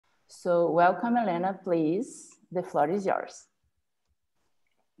So welcome, Elena, please. The floor is yours.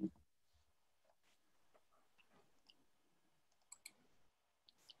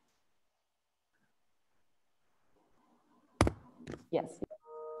 Yes.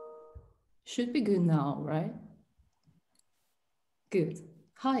 Should be good now, right? Good.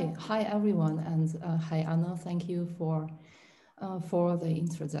 Hi everyone, and hi Anna. Thank you for the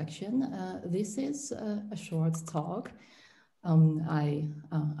introduction. This is a short talk. I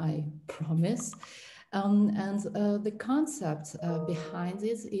promise. And the concept behind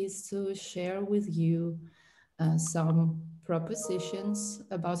it is to share with you some propositions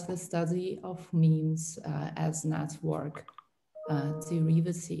about the study of memes as network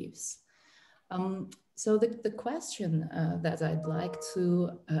derivatives. So the question that I'd like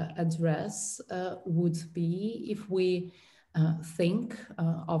to address would be if we think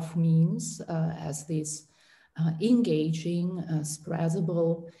of memes as this engaging,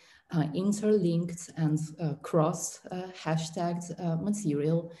 spreadable, interlinked and cross-hashtagged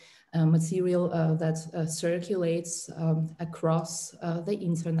material that circulates across the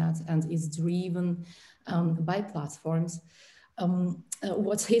internet and is driven by platforms.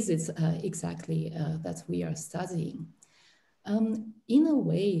 What is it exactly that we are studying? In a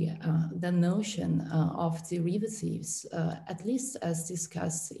way, the notion of derivatives, at least as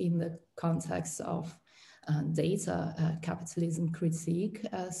discussed in the context of data capitalism critique,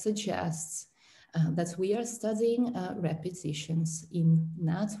 suggests that we are studying repetitions in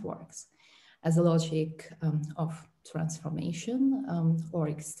networks as a logic of transformation or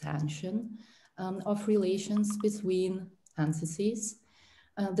extension of relations between entities.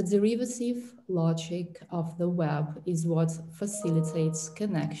 The derivative logic of the web is what facilitates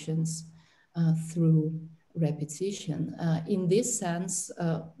connections through repetition. In this sense,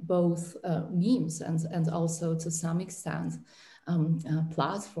 both memes and also to some extent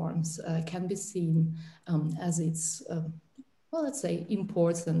platforms can be seen as its, well, let's say,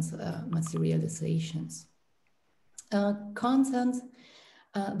 important materializations. Content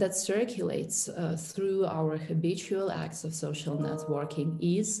that circulates through our habitual acts of social networking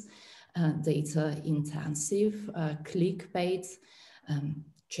is data intensive. Clickbait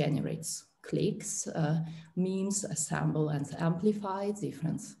generates clicks. Memes assemble and amplify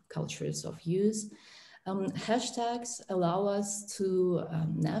different cultures of use. Hashtags allow us to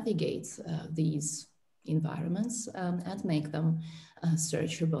navigate these environments and make them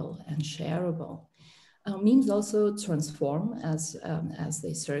searchable and shareable. Memes also transform as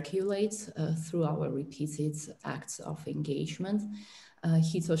they circulate through our repeated acts of engagement.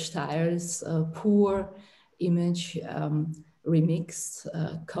 Hito Steyer's poor image remixed,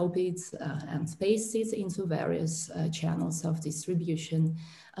 copied and pasted into various channels of distribution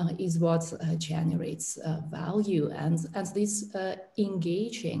is what generates value. And this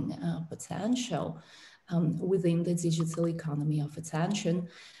engaging potential within the digital economy of attention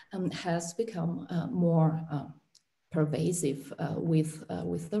has become more pervasive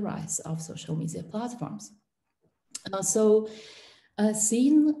with the rise of social media platforms.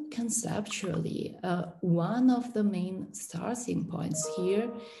 Seen conceptually, one of the main starting points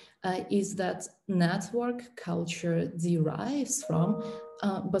here is that network culture derives from,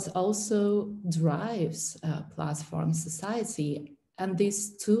 but also drives platform society. And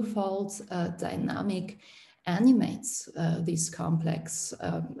this twofold dynamic animates this complex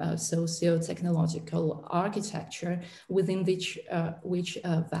socio-technological architecture within which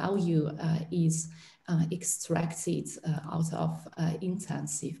value is extracted out of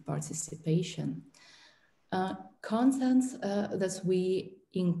intensive participation. Content that we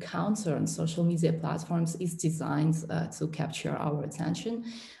encounter on social media platforms is designed to capture our attention.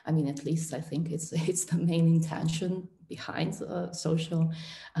 I mean, at least I think it's the main intention behind social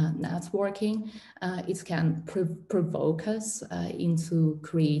networking. It can provoke us into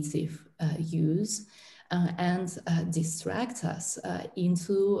creative use and distract us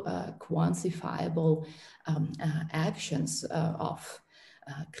into quantifiable actions of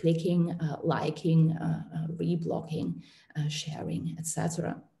clicking, liking, reblocking, sharing,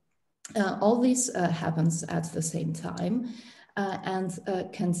 etc. All this happens at the same time and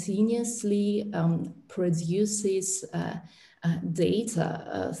continuously produces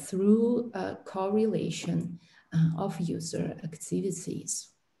data through correlation of user activities.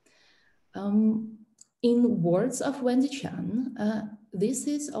 In words of Wendy Chan, this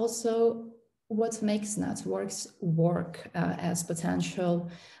is also what makes networks work as potential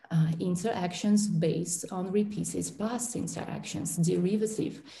interactions based on repeated past interactions,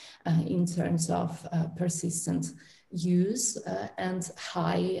 derivative in terms of persistent use and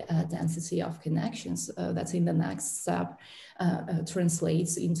high density of connections that in the next step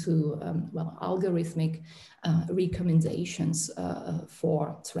translates into well, algorithmic recommendations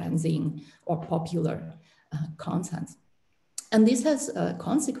for trending or popular content. And this has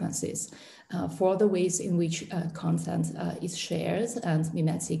consequences for the ways in which content is shared and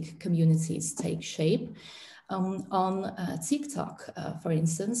mimetic communities take shape. On TikTok, for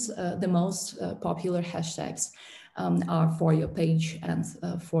instance, the most popular hashtags are for your page and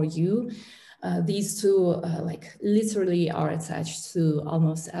for you. These two like literally are attached to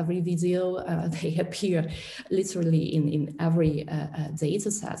almost every video. They appear literally in every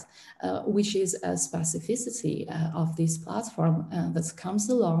data set, which is a specificity of this platform that comes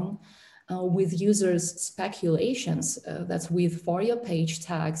along with users' speculations that with For Your Page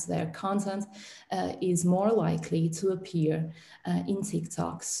tags, their content is more likely to appear in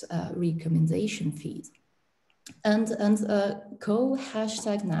TikTok's recommendation feed. And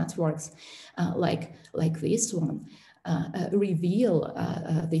co-hashtag networks like this one reveal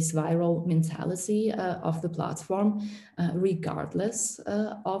this viral mentality of the platform, regardless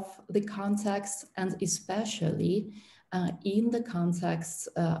of the context, and especially in the context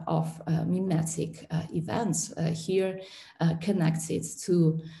of mimetic events here connected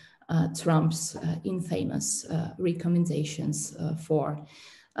to Trump's infamous recommendations for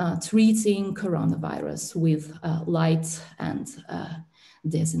treating coronavirus with light and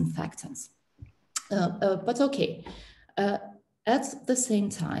disinfectants. But okay, at the same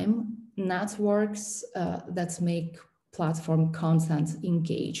time, networks that make platform content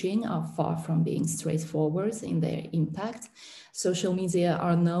engaging are far from being straightforward in their impact. Social media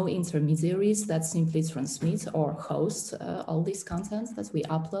are no intermediaries that simply transmit or host all this content that we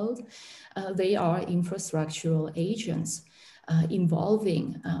upload. They are infrastructural agents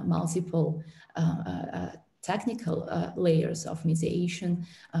involving multiple technical layers of mediation,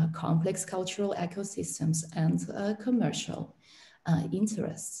 complex cultural ecosystems, and commercial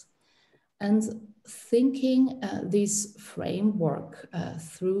interests. And thinking this framework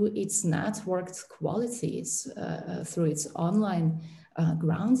through its networked qualities, through its online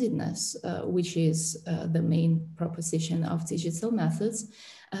groundedness, which is the main proposition of digital methods,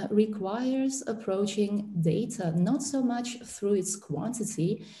 requires approaching data not so much through its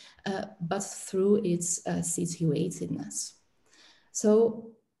quantity, but through its situatedness.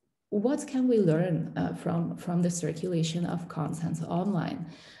 So what can we learn from the circulation of content online?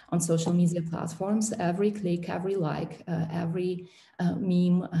 On social media platforms, every click, every like, every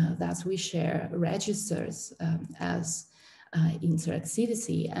meme that we share registers as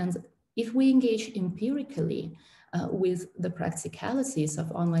interactivity. And if we engage empirically with the practicalities of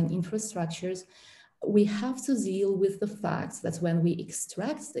online infrastructures, we have to deal with the fact that when we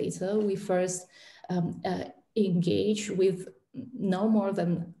extract data, we first engage with no more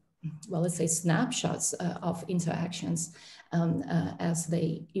than, well, let's say snapshots of interactions as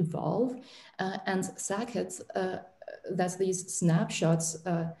they evolve. And second, that these snapshots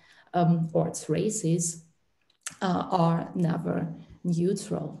or traces are never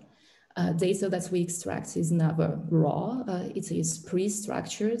neutral. Data that we extract is never raw. It is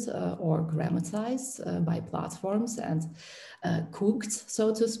pre-structured or grammatized by platforms and cooked,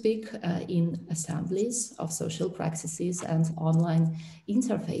 so to speak, in assemblies of social practices and online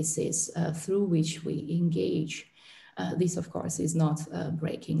interfaces through which we engage. This, of course, is not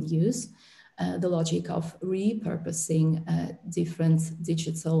breaking news. The logic of repurposing different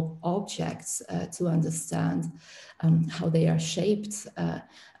digital objects to understand how they are shaped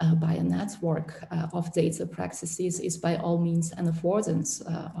by a network of data practices is by all means an affordance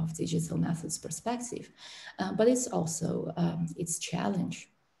of digital methods perspective, but it's also its challenge.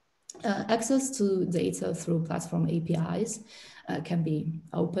 Access to data through platform APIs can be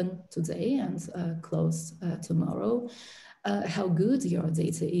open today and closed tomorrow. How good your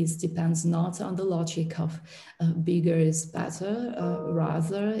data is depends not on the logic of bigger is better,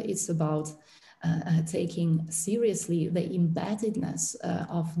 rather it's about taking seriously the embeddedness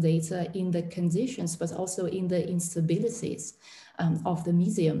of data in the conditions, but also in the instabilities of the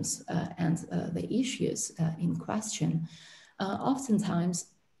mediums and the issues in question. Oftentimes,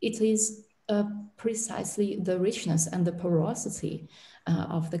 it is precisely the richness and the porosity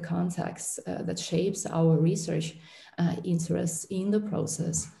of the context that shapes our research interests in the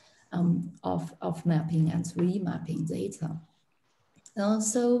process of mapping and remapping data.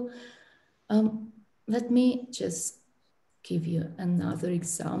 Let me just give you another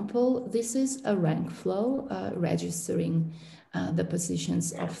example. This is a rank flow registering the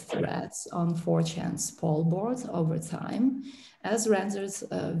positions of threads on 4chan's poll board over time, as rendered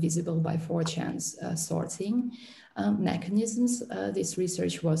visible by 4chan's sorting mechanisms. This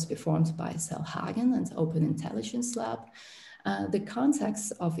research was performed by Selhagen and Open Intelligence Lab. The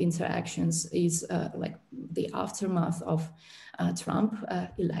context of interactions is like the aftermath of Trump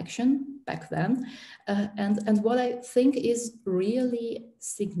election back then. And what I think is really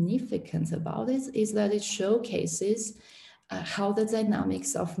significant about it is that it showcases how the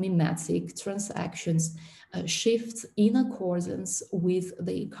dynamics of mimetic transactions shift in accordance with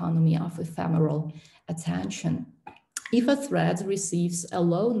the economy of ephemeral attention. If a thread receives a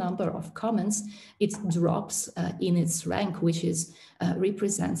low number of comments, it drops in its rank, which is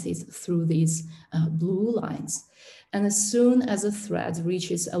represented through these blue lines. And as soon as a thread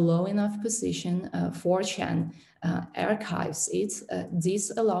reaches a low enough position, 4chan archives it,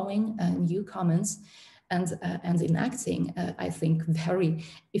 disallowing new comments and enacting, I think, very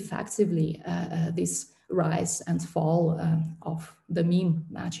effectively this rise and fall of the meme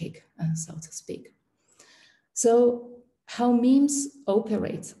magic, so to speak. So how memes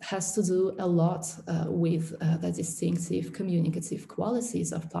operate has to do a lot with the distinctive communicative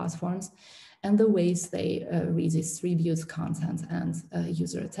qualities of platforms and the ways they redistribute content and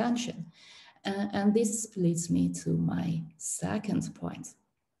user attention. And this leads me to my second point.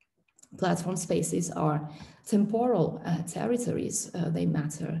 Platform spaces are temporal territories. They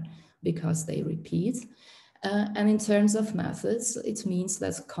matter because they repeat. And in terms of methods, it means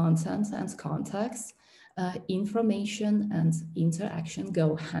that content and context, information and interaction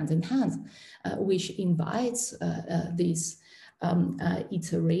go hand in hand, which invites this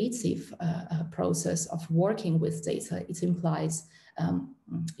iterative process of working with data. It implies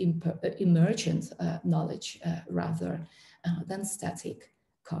emergent knowledge rather than static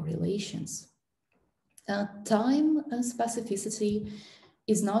correlations. Time specificity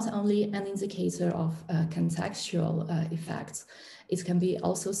is not only an indicator of contextual effects, it can be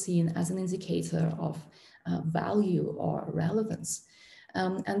also seen as an indicator of value or relevance.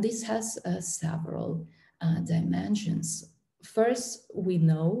 And this has several dimensions. First, we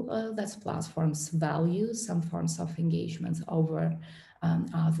know that platforms value some forms of engagement over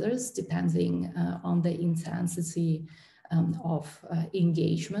others, depending on the intensity of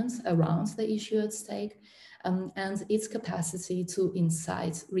engagement around the issue at stake, and its capacity to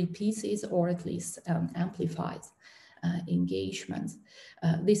incite repeated or at least amplified engagement.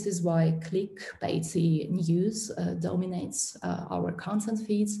 This is why clickbaity news dominates our content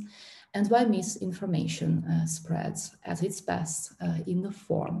feeds, and why misinformation spreads at its best in the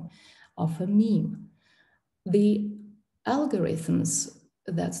form of a meme. The algorithms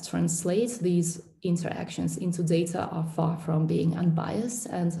that translate these interactions into data are far from being unbiased,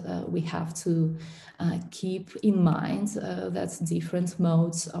 and we have to keep in mind that different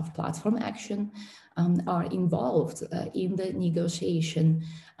modes of platform action are involved in the negotiation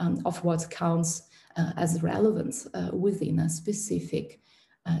of what counts as relevant within a specific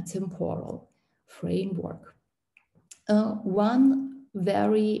temporal framework. One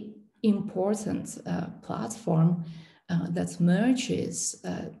very important platform that merges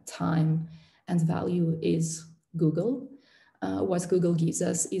time and value is Google. What Google gives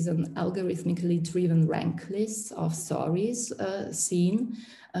us is an algorithmically driven rank list of stories seen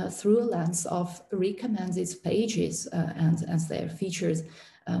through a lens of recommended pages and their featured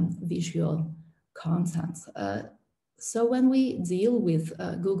visual content. So when we deal with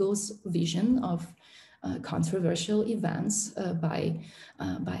Google's vision of controversial events by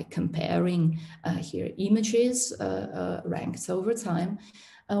comparing here images ranked over time,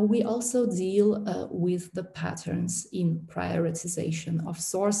 we also deal with the patterns in prioritization of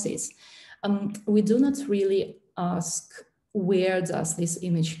sources. We do not really ask where does this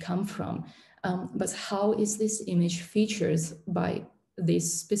image come from, but how is this image featured by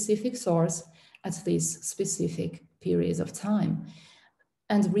this specific source at this specific period of time.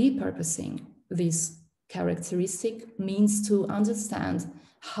 And repurposing this characteristic means to understand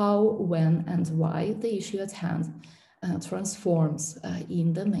how, when, and why the issue at hand transforms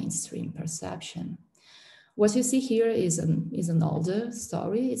in the mainstream perception. What you see here is an older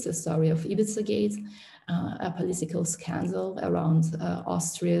story. It's a story of Ibizagate, a political scandal around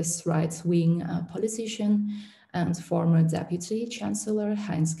Austria's right-wing politician and former Deputy Chancellor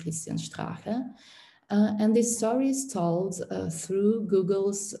Heinz Christian Strache. And this story is told through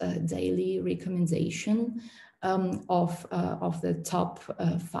Google's daily recommendation of the top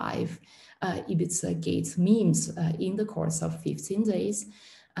 5 Ibizagate memes in the course of 15 days,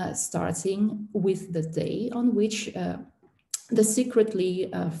 starting with the day on which The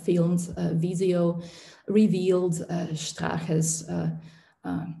secretly filmed video revealed Strache's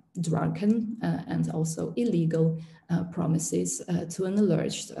drunken and also illegal promises to an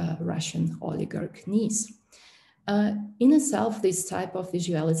alleged Russian oligarch niece. In itself, this type of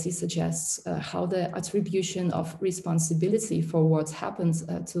visuality suggests how the attribution of responsibility for what happened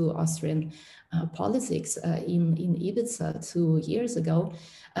to Austrian politics in Ibiza 2 years ago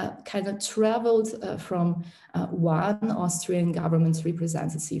kind of traveled from one Austrian government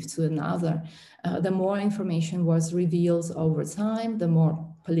representative to another. The more information was revealed over time, the more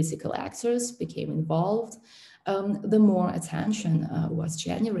political actors became involved, the more attention was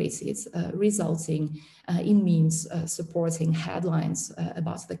generated, resulting in memes supporting headlines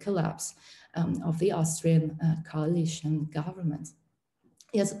about the collapse of the Austrian coalition government.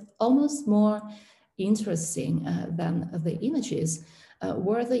 Yet almost more interesting than the images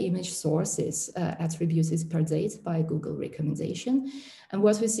were the image sources attributed per date by Google recommendation. And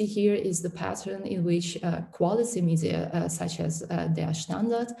what we see here is the pattern in which quality media such as Der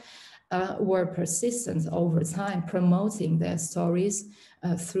Standard were persistent over time, promoting their stories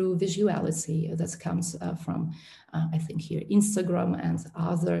through visuality that comes from, I think here, Instagram and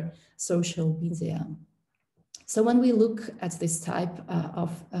other social media. So when we look at this type of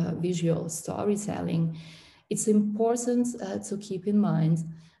visual storytelling, it's important to keep in mind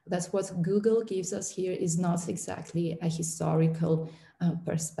that what Google gives us here is not exactly a historical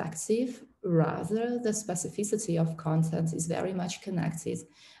perspective. Rather, the specificity of content is very much connected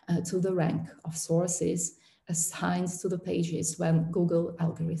to the rank of sources assigned to the pages when Google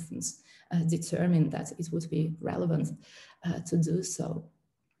algorithms determined that it would be relevant to do so.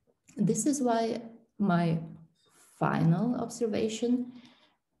 This is why my final observation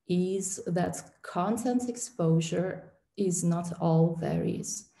is that content exposure is not all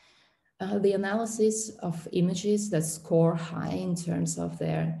varies. The analysis of images that score high in terms of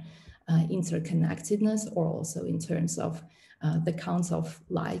their interconnectedness, or also in terms of the count of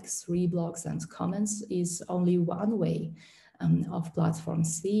likes, reblogs, and comments, is only one way of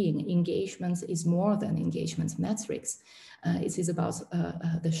platforms seeing engagement is more than engagement metrics. It is about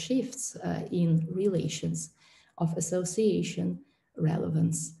the shifts in relations of association,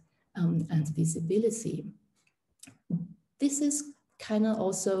 relevance, and visibility. This is kind of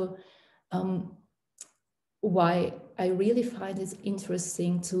also why I really find it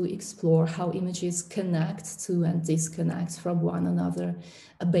interesting to explore how images connect to and disconnect from one another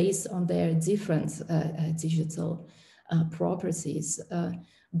based on their different digital properties.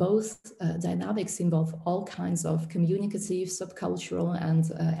 Both dynamics involve all kinds of communicative, subcultural,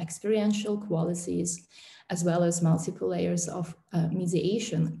 and experiential qualities, as well as multiple layers of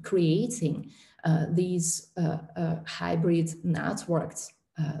mediation, creating these hybrid networks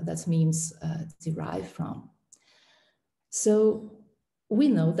that memes derive from. So we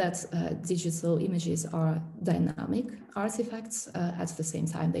know that digital images are dynamic artifacts. At the same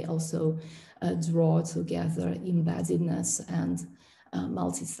time, they also draw together embeddedness and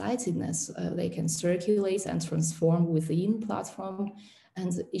multi-sidedness. They can circulate and transform within platform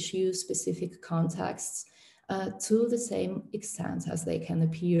and issue specific contexts to the same extent as they can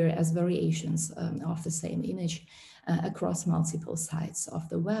appear as variations of the same image across multiple sites of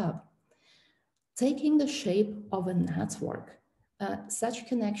the web. Taking the shape of a network, such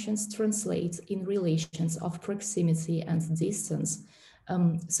connections translate in relations of proximity and distance.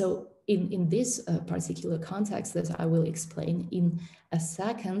 So in this particular context that I will explain in a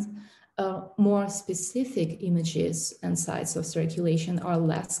second, more specific images and sites of circulation are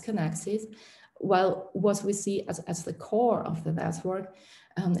less connected, while what we see at the core of the network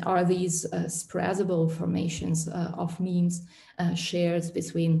are these spreadable formations of memes shared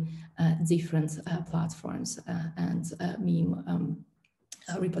between different platforms and meme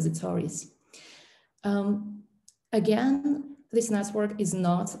repositories. Again, this network is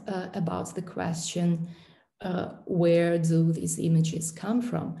not about the question, where do these images come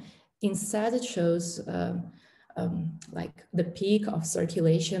from? Instead, it shows like the peak of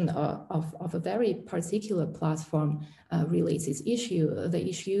circulation of a very particular platform related issue, the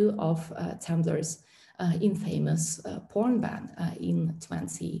issue of Tumblr's infamous porn ban in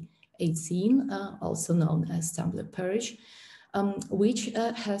 2018, also known as Tumblr Purge, which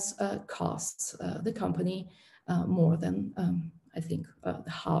has cost the company more than, I think,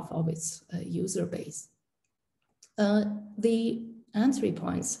 half of its user base. The entry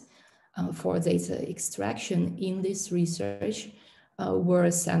points for data extraction in this research were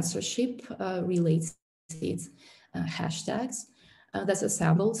censorship related hashtags that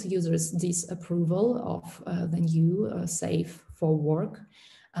assembled users' disapproval of the new safe for work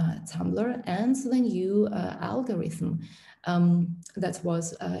Tumblr, and the new algorithm that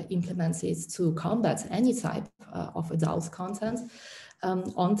was implemented to combat any type of adult content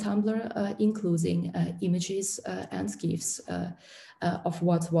on Tumblr, including images and GIFs of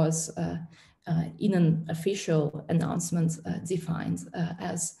what was in an official announcement defined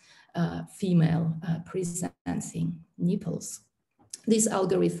as female presenting nipples. This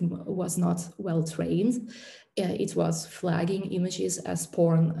algorithm was not well trained. It was flagging images as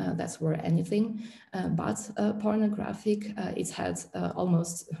porn that were anything but pornographic. It had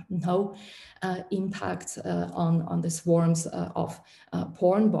almost no impact on the swarms of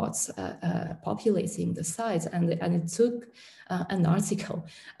porn bots populating the site, and it took an article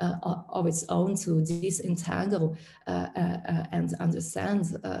of its own to disentangle and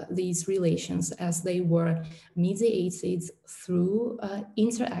understand these relations as they were mediated through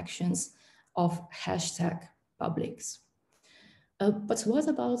interactions of hashtag publics. But what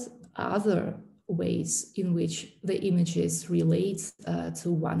about other ways in which the images relate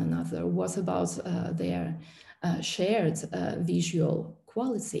to one another? What about their shared visual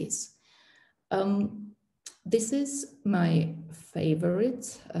qualities? This is my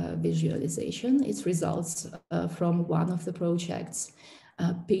favorite visualization. It results from one of the projects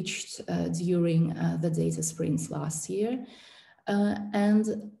pitched during the data sprints last year.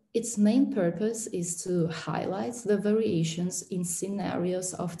 And its main purpose is to highlight the variations in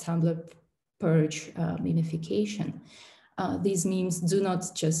scenarios of Tumblr purge mimification. These memes do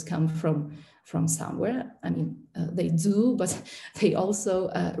not just come from somewhere. I mean, they do, but they also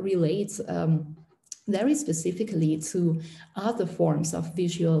relate very specifically to other forms of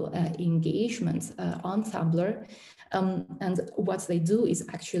visual engagement on Tumblr. And what they do is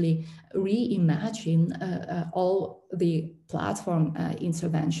actually reimagine all the platform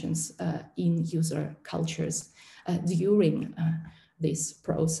interventions in user cultures during this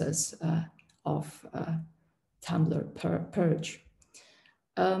process of Tumblr purge.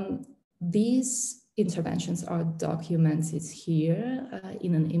 These interventions are documented here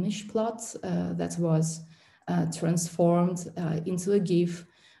in an image plot that was transformed into a GIF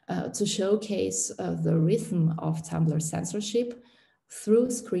to showcase the rhythm of Tumblr censorship through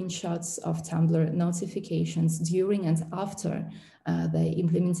screenshots of Tumblr notifications during and after the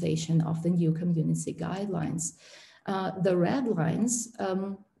implementation of the new community guidelines. The red lines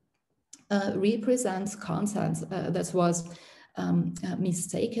represent content that was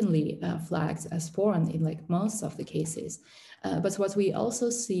mistakenly flagged as porn in like most of the cases. But what we also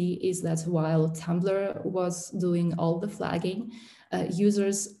see is that while Tumblr was doing all the flagging,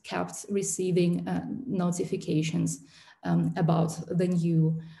 users kept receiving notifications about the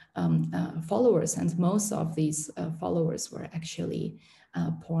new followers, and most of these followers were actually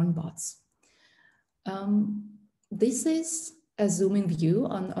porn bots. This is a zoom-in view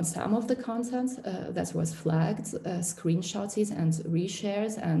on some of the content that was flagged, screenshotted and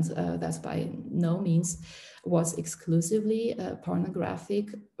reshared, and that by no means was exclusively pornographic.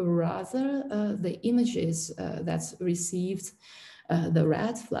 Rather, the images that received the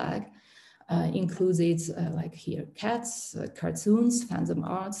red flag included, like here, cats, cartoons, fandom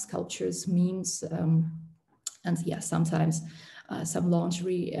art, sculptures, memes, and yeah, sometimes some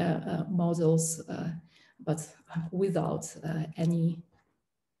lingerie models, but without any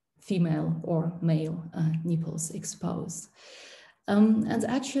female or male nipples exposed. And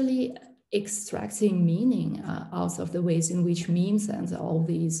actually extracting meaning out of the ways in which memes and all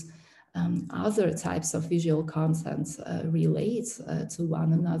these other types of visual content relate to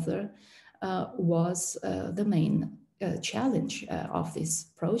one another was the main challenge of this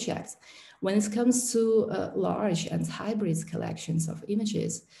project. When it comes to large and hybrid collections of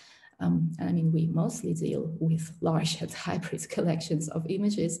images, and I mean, we mostly deal with large and hybrid collections of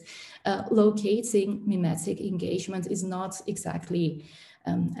images, locating mimetic engagement is not exactly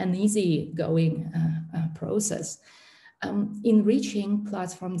an easy-going process. Enriching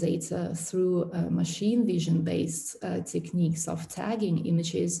platform data through machine vision-based techniques of tagging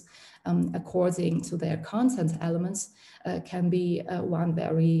images according to their content elements can be one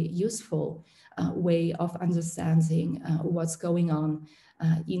very useful way of understanding what's going on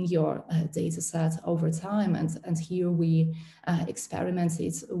in your data set over time. And here we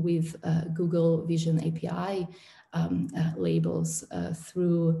experimented with Google Vision API labels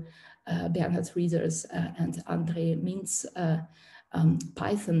through Bernhard Rieder's and Andre Mint's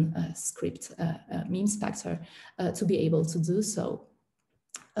Python script, MemeSpectre, to be able to do so.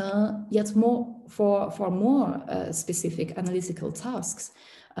 Yet more for more specific analytical tasks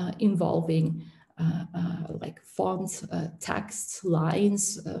involving like font, text,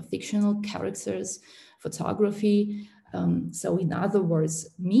 lines, fictional characters, photography, So in other words,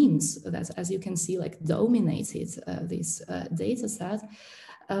 memes that, as you can see, like dominated this data set,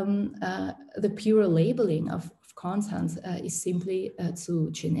 the pure labeling of content is simply too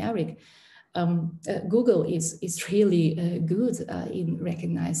generic. Google is really good in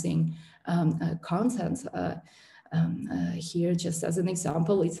recognizing content. Here, just as an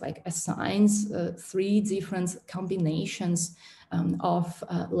example, it's like assigns 3 different combinations of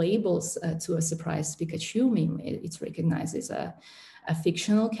labels to a surprise Pikachu meme. It recognizes a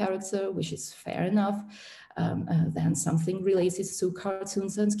fictional character, which is fair enough, then something related to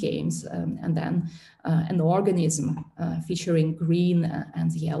cartoons and games, and then an organism featuring green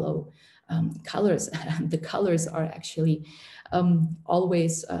and yellow colors. The colors are actually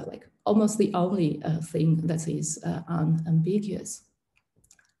always like almost the only thing that is unambiguous.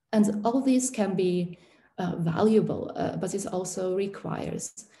 And all this can be valuable, but it also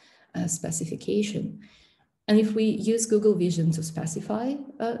requires specification. And if we use Google Vision to specify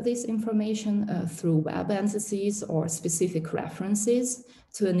this information through web entities or specific references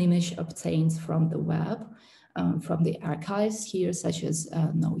to an image obtained from the web, from the archives here, such as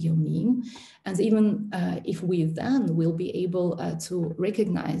Know Your Meme, and even if we then will be able to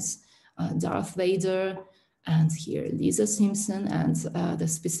recognize Darth Vader, and here Lisa Simpson, and the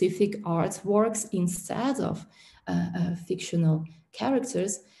specific artworks instead of fictional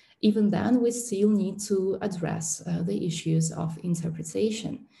characters, even then we still need to address the issues of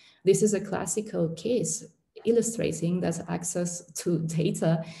interpretation. This is a classical case illustrating that access to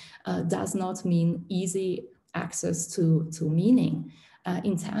data does not mean easy access to meaning.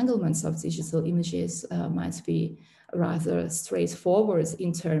 Entanglements of digital images might be rather straightforward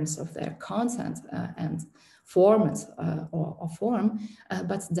in terms of their content and format or form,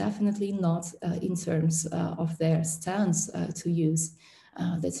 but definitely not in terms of their stance, to use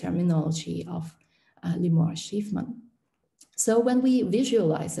the terminology of Limor Schiffman. So when we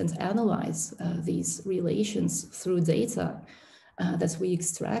visualize and analyze these relations through data that we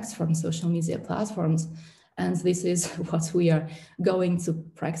extract from social media platforms, and this is what we are going to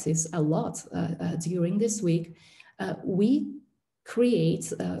practice a lot during this week, we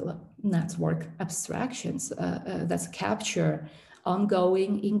create network abstractions that capture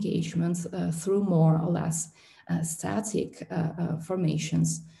ongoing engagement through more or less static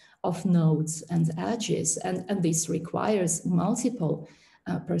formations of nodes and edges. And this requires multiple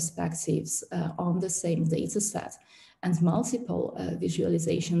perspectives on the same data set and multiple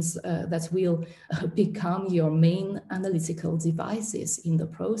visualizations that will become your main analytical devices in the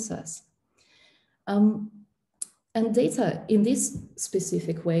process. And data in this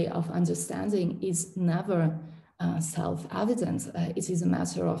specific way of understanding is never self-evident. It is a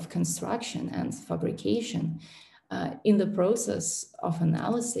matter of construction and fabrication. In the process of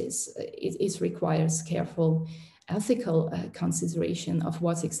analysis, it requires careful ethical consideration of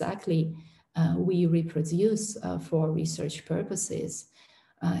what exactly we reproduce for research purposes.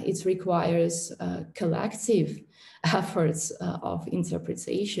 It requires collective efforts of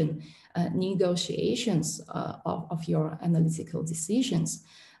interpretation, negotiations of your analytical decisions,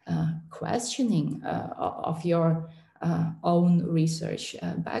 questioning of your own research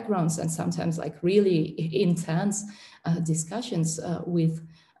backgrounds, and sometimes like really intense discussions with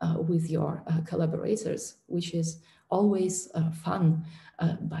your collaborators, which is always fun,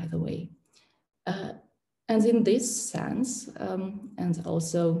 by the way. And in this sense, and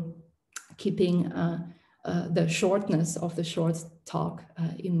also keeping the shortness of the short talk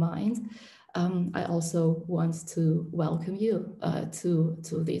in mind, I also want to welcome you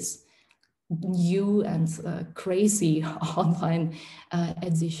to this new and crazy online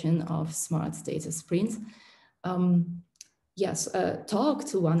edition of Smart Data Sprint. Yes, talk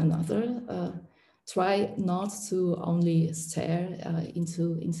to one another. Try not to only stare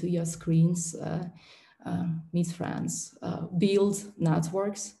into your screens. Meet friends, build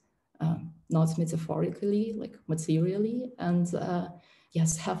networks, not metaphorically, like materially, and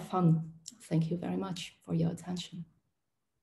yes, have fun. Thank you very much for your attention.